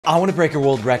I want to break a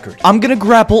world record. I'm gonna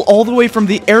grapple all the way from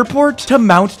the airport to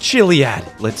Mount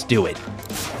Chiliad. Let's do it.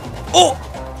 Oh!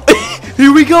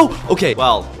 Here we go. Okay,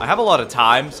 well, I have a lot of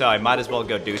time, so I might as well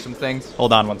go do some things.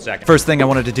 Hold on one second. First thing I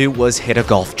wanted to do was hit a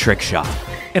golf trick shot.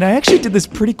 And I actually did this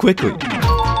pretty quickly.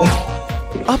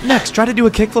 Up next, try to do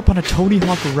a kickflip on a Tony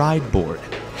Hawk ride board.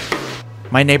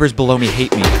 My neighbors below me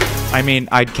hate me. I mean,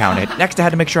 I'd count it. Next, I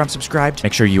had to make sure I'm subscribed.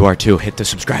 Make sure you are too. Hit the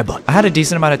subscribe button. I had a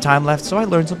decent amount of time left, so I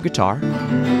learned some guitar.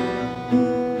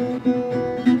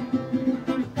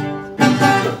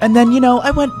 And then, you know,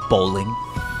 I went bowling.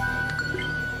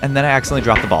 And then I accidentally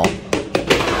dropped the ball.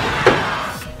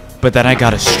 But then I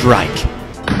got a strike.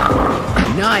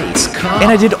 Nice call.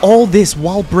 And I did all this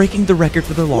while breaking the record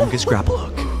for the longest grapple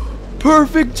hook.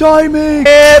 Perfect timing!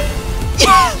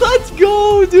 Let's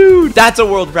go, dude! That's a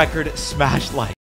world record. Smash like.